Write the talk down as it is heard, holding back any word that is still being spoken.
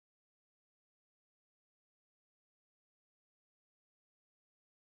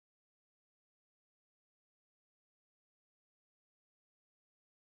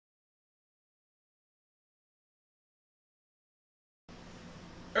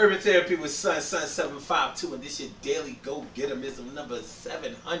Urban Therapy with Sun 752, and this your daily go getterism number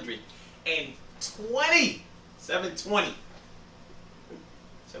 720. 720.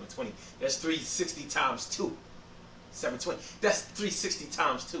 720. That's 360 times 2. 720. That's 360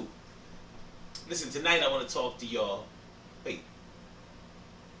 times 2. Listen, tonight I want to talk to y'all. Wait.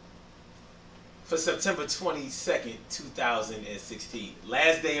 For September 22nd, 2016.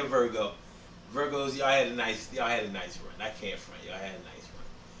 Last day of Virgo. Virgos, y'all had a nice run. I can't front. Y'all had a nice run.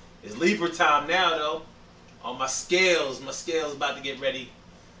 It's Libra time now, though. On my scales about to get ready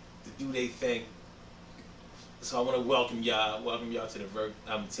to do their thing. So I want to welcome y'all to the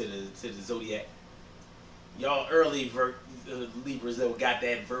to the zodiac. Y'all early Libras that got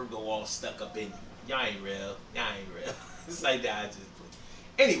that Virgo all stuck up in you. Y'all ain't real. It's like that. I just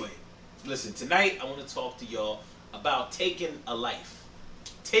anyway. Listen, tonight I want to talk to y'all about taking a life.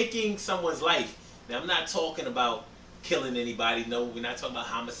 Taking someone's life. Now, I'm not talking about killing anybody. No, we're not talking about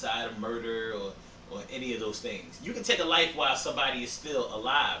homicide or murder or any of those things. You can take a life while somebody is still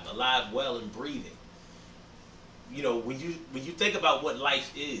alive, well, and breathing. You know, when you think about what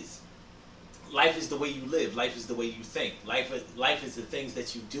life is the way you live. Life is the way you think. Life is the things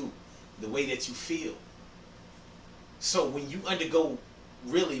that you do, the way that you feel. So when you undergo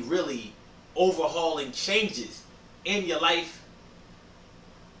really overhauling changes in your life,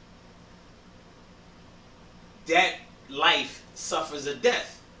 that life suffers a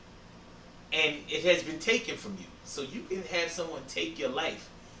death, and it has been taken from you. So you can have someone take your life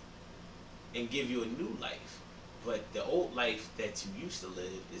and give you a new life, but the old life that you used to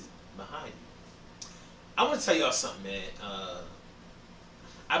live is behind you. I want to tell y'all something, man.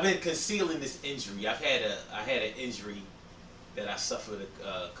 I've been concealing this injury. I had an injury that I suffered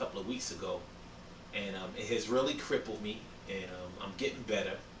a couple of weeks ago, and it has really crippled me, and I'm getting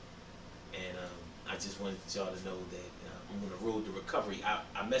better, and I just wanted y'all to know that I'm on the road to recovery.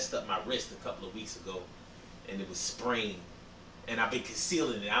 I messed up my wrist a couple of weeks ago, and it was sprained, and I've been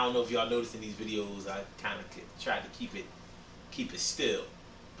concealing it. I don't know if y'all noticed in these videos, I kind of tried to keep it still,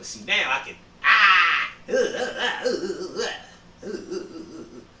 but see now I can I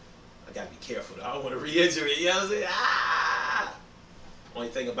gotta be careful though. I don't want to re-injure it. You know what I'm saying? Only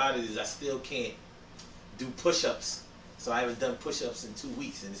thing about it is I still can't do push-ups. So I haven't done push-ups in 2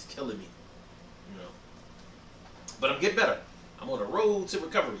 weeks, and it's killing me. You know. But I'm getting better. I'm on the road to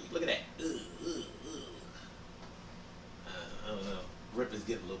recovery. Look at that. I don't know. Rip is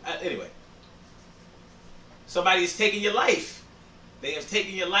getting a little. Anyway. Somebody is taking your life. They have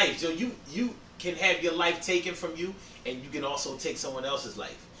taken your life. So you can have your life taken from you, and you can also take someone else's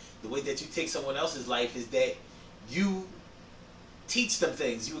life. The way that you take someone else's life is that you teach them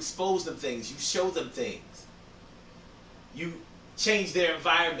things, you expose them things, you show them things. You change their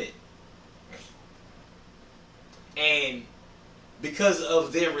environment. And because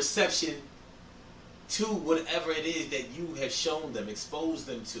of their reception to whatever it is that you have shown them, exposed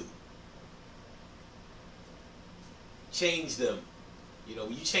them to, change them. You know,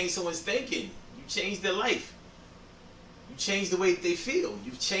 when you change someone's thinking, you change their life. You change the way that they feel.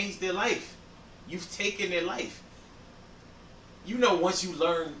 You've changed their life. You've taken their life. You know, once you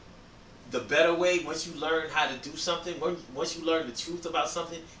learn the better way, once you learn how to do something, once you learn the truth about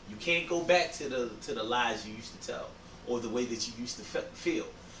something, you can't go back to the lies you used to tell or the way that you used to feel.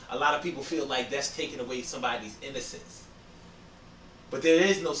 A lot of people feel like that's taking away somebody's innocence. But there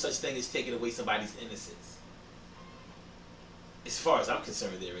is no such thing as taking away somebody's innocence. As far as I'm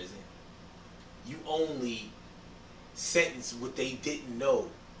concerned, there isn't. You only sentence what they didn't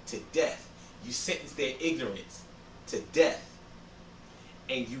know to death. You sentence their ignorance to death.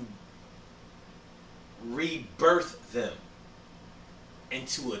 And you rebirth them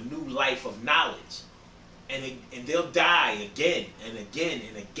into a new life of knowledge. And they'll die again and again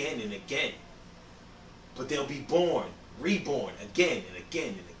and again and again. But they'll be born, reborn again and again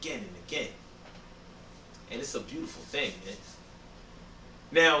and again and again. And it's a beautiful thing, man.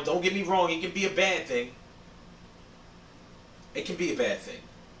 Now, don't get me wrong, it can be a bad thing. It can be a bad thing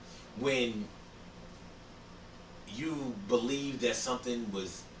when you believe that something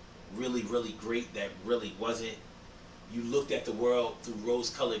was really great that really wasn't. You looked at the world through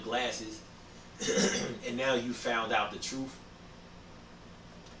rose-colored glasses and now you found out the truth.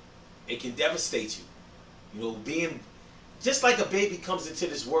 It can devastate you. You know, being just like a baby comes into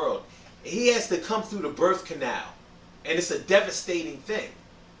this world, he has to come through the birth canal, and it's a devastating thing.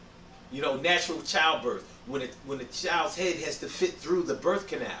 You know, natural childbirth, when the child's head has to fit through the birth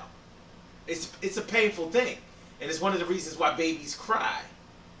canal, it's a painful thing, and it's one of the reasons why babies cry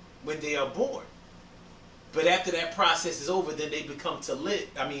when they are born. But after that process is over, then they become to live.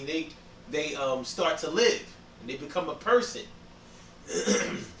 I mean, they start to live, and they become a person.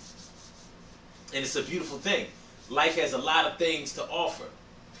 And it's a beautiful thing. Life has a lot of things to offer.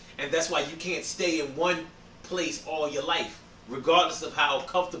 And that's why you can't stay in one place all your life, regardless of how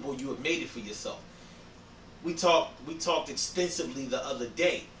comfortable you have made it for yourself. We talked extensively the other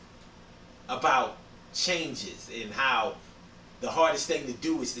day about changes and how the hardest thing to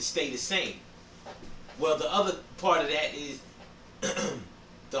do is to stay the same. Well, the other part of that is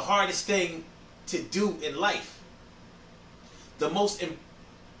the hardest thing to do in life. The most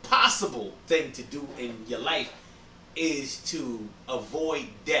impossible thing to do in your life is to avoid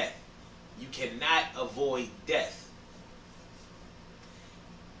death. You cannot avoid death.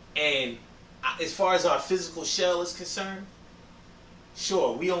 And as far as our physical shell is concerned,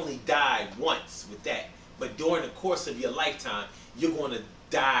 sure, we only die once with that. But during the course of your lifetime, you're going to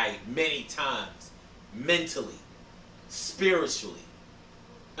die many times. Mentally, spiritually,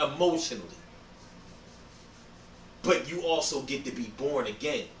 emotionally. But you also get to be born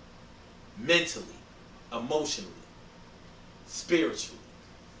again. Mentally, emotionally, spiritually.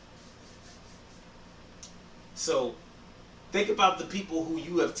 So, think about the people who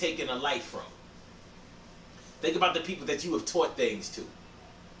you have taken a life from. Think about the people that you have taught things to.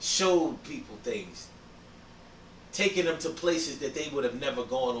 Showed people things. Taken them to places that they would have never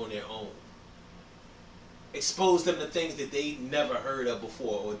gone on their own. Exposed them to things that they never heard of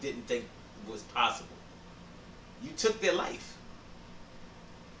before or didn't think was possible. You took their life.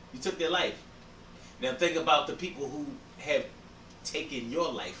 You took their life. Now think about the people who have taken your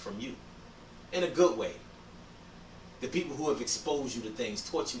life from you. In a good way. The people who have exposed you to things,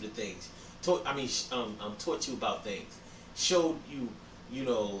 taught you to things. Taught you about things. Showed you,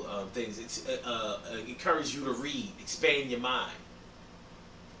 things. It's encouraged you to read, expand your mind.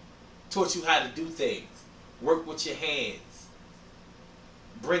 Taught you how to do things. Work with your hands.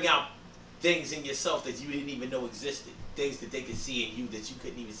 Bring out things in yourself that you didn't even know existed. Things that they could see in you that you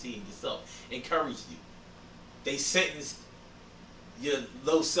couldn't even see in yourself. Encouraged you. They sentenced your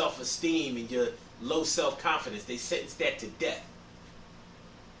low self-esteem and your low self-confidence. They sentenced that to death.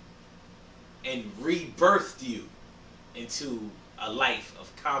 And rebirthed you into a life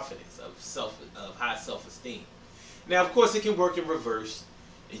of confidence, of high self-esteem. Now, of course, it can work in reverse.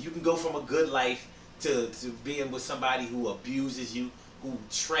 And you can go from a good life to being with somebody who abuses you, who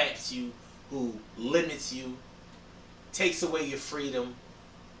traps you, who limits you, takes away your freedom,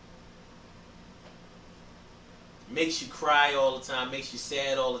 makes you cry all the time, makes you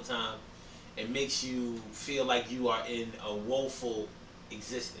sad all the time, and makes you feel like you are in a woeful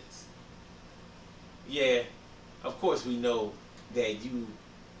existence. Yeah, of course we know that you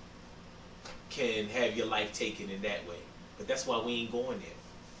can have your life taken in that way, but that's why we ain't going there.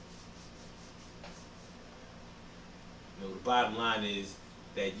 The bottom line is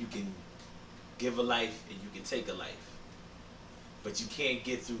that you can give a life and you can take a life. But you can't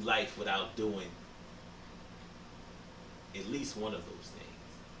get through life without doing at least one of those things.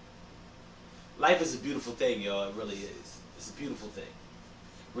 Life is a beautiful thing, y'all. It really is. It's a beautiful thing.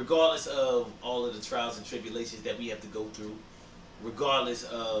 Regardless of all of the trials and tribulations that we have to go through, regardless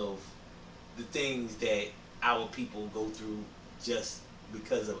of the things that our people go through just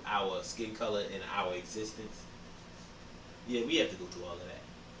because of our skin color and our existence, yeah, we have to go through all of that.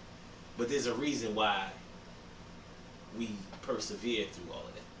 But there's a reason why we persevere through all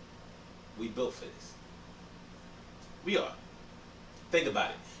of that. We built for this. We are. Think about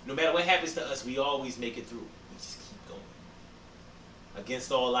it. No matter what happens to us, we always make it through. We just keep going.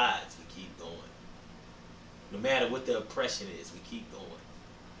 Against all odds, we keep going. No matter what the oppression is, we keep going.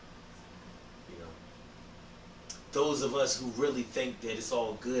 Those of us who really think that it's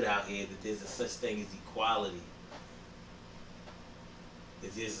all good out here, that there's a such thing as equality,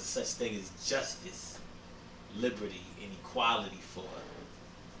 that there's a such thing as justice, liberty, and equality for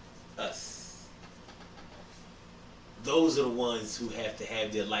us. Those are the ones who have to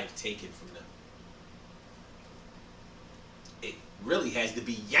have their life taken from them. It really has to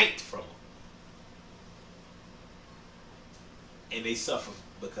be yanked from them. And they suffer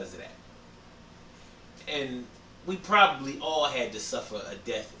because of that. And we probably all had to suffer a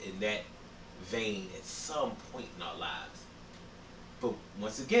death in that vein at some point in our lives. But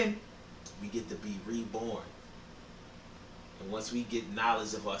once again, we get to be reborn. And once we get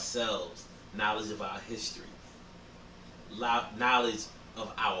knowledge of ourselves, knowledge of our history, knowledge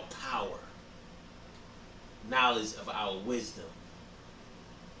of our power, knowledge of our wisdom,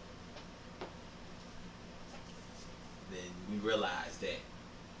 then we realize that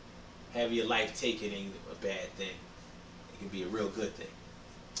having your life taken ain't a bad thing. It can be a real good thing.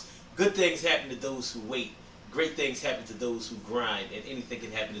 Good things happen to those who wait. Great things happen to those who grind. And anything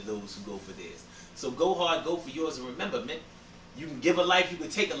can happen to those who go for theirs. So go hard, go for yours. And remember, man, you can give a life, you can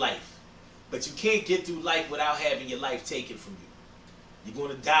take a life. But you can't get through life without having your life taken from you. You're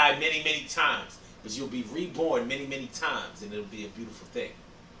going to die many, many times, but you'll be reborn many, many times, and it'll be a beautiful thing.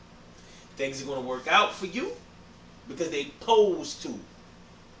 Things are going to work out for you because they pose to.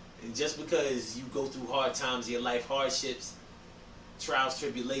 And just because you go through hard times in your life, hardships, trials,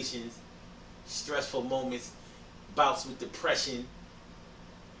 tribulations, stressful moments, bouts with depression,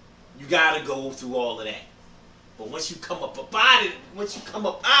 you got to go through all of that. But once you come up out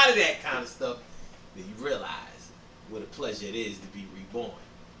of that kind of stuff, then you realize what a pleasure it is to be reborn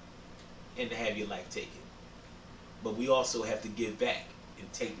and to have your life taken. But we also have to give back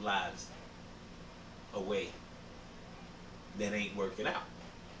and take lives away that ain't working out.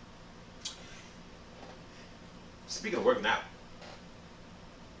 Speaking of working out,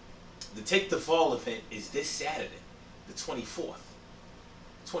 the Take the Fall event is this Saturday, the 24th.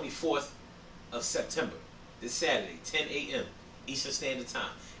 24th of September. This Saturday, 10 a.m. Eastern Standard Time.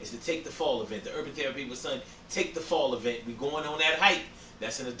 It's the Take the Fall event. The Urban Therapy with Son Take the Fall event. We going on that hike.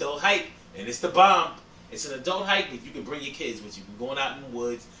 That's an adult hike, and it's the bomb. It's an adult hike, but you can bring your kids with you. We're going out in the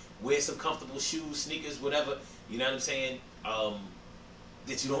woods, wear some comfortable shoes, sneakers, whatever. You know what I'm saying?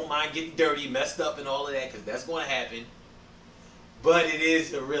 That you don't mind getting dirty, messed up, and all of that, because that's going to happen. But it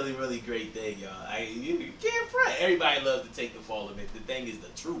is a really, really great thing, y'all. You can't front. Everybody loves to Take the Fall event. The thing is the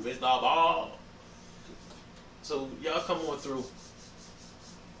truth. It's the ball. So y'all come on through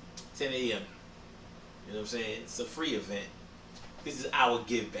 10 a.m. You know what I'm saying? It's a free event. This is our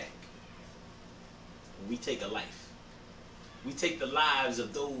give back. We take a life. We take the lives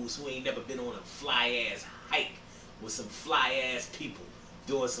of those who ain't never been on a fly ass hike with some fly ass people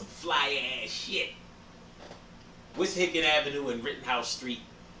doing some fly ass shit. Wissahickon Avenue and Rittenhouse Street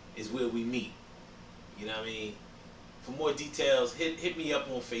is where we meet. You know what I mean? For more details, hit me up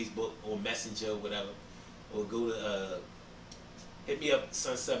on Facebook or Messenger or whatever. Or go to, hit me up,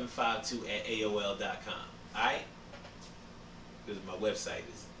 son752@AOL.com. Alright? Because my website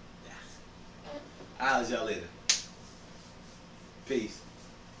is, I'll y'all later. Peace.